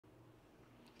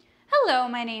Hello,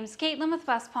 my name's Caitlin with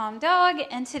West Palm Dog,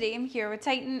 and today I'm here with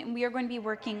Titan, and we are going to be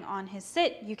working on his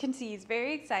sit. You can see he's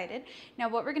very excited. Now,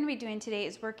 what we're going to be doing today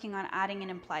is working on adding an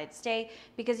implied stay,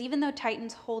 because even though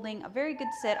Titan's holding a very good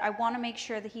sit, I want to make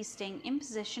sure that he's staying in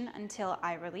position until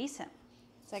I release him.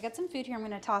 So I got some food here. I'm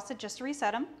going to toss it just to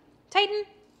reset him. Titan,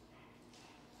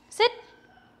 sit.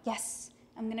 Yes.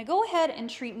 I'm going to go ahead and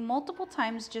treat multiple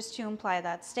times just to imply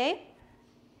that stay.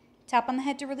 Tap on the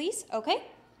head to release. Okay.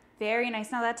 Very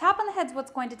nice. Now that tap on the head is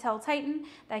what's going to tell Titan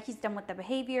that he's done with the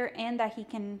behavior and that he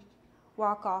can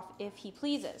walk off if he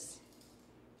pleases.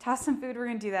 Toss some food. We're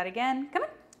going to do that again. Come on.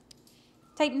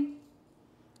 Titan.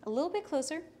 A little bit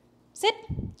closer. Sit.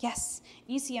 Yes.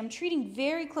 You see I'm treating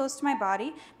very close to my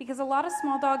body because a lot of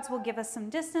small dogs will give us some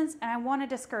distance and I want to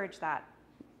discourage that.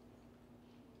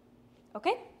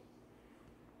 Okay.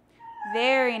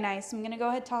 Very nice. I'm going to go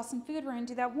ahead and toss some food. We're going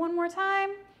to do that one more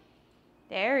time.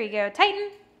 There we go.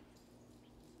 Titan.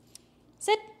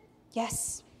 Sit.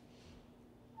 Yes.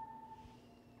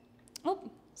 Oh,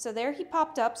 so there he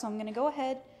popped up. So I'm going to go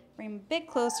ahead, bring him a bit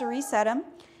closer, reset him.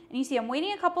 And you see I'm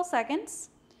waiting a couple seconds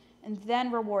and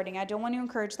then rewarding. I don't want to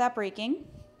encourage that breaking.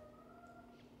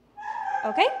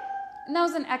 Okay. And that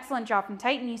was an excellent job from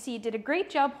Titan. You see he did a great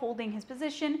job holding his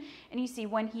position. And you see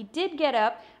when he did get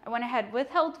up, I went ahead,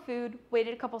 withheld food,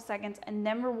 waited a couple seconds, and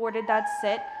then rewarded that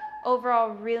sit. Overall,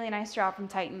 really nice job from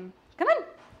Titan. Come on.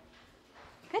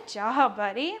 Good job,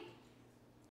 buddy.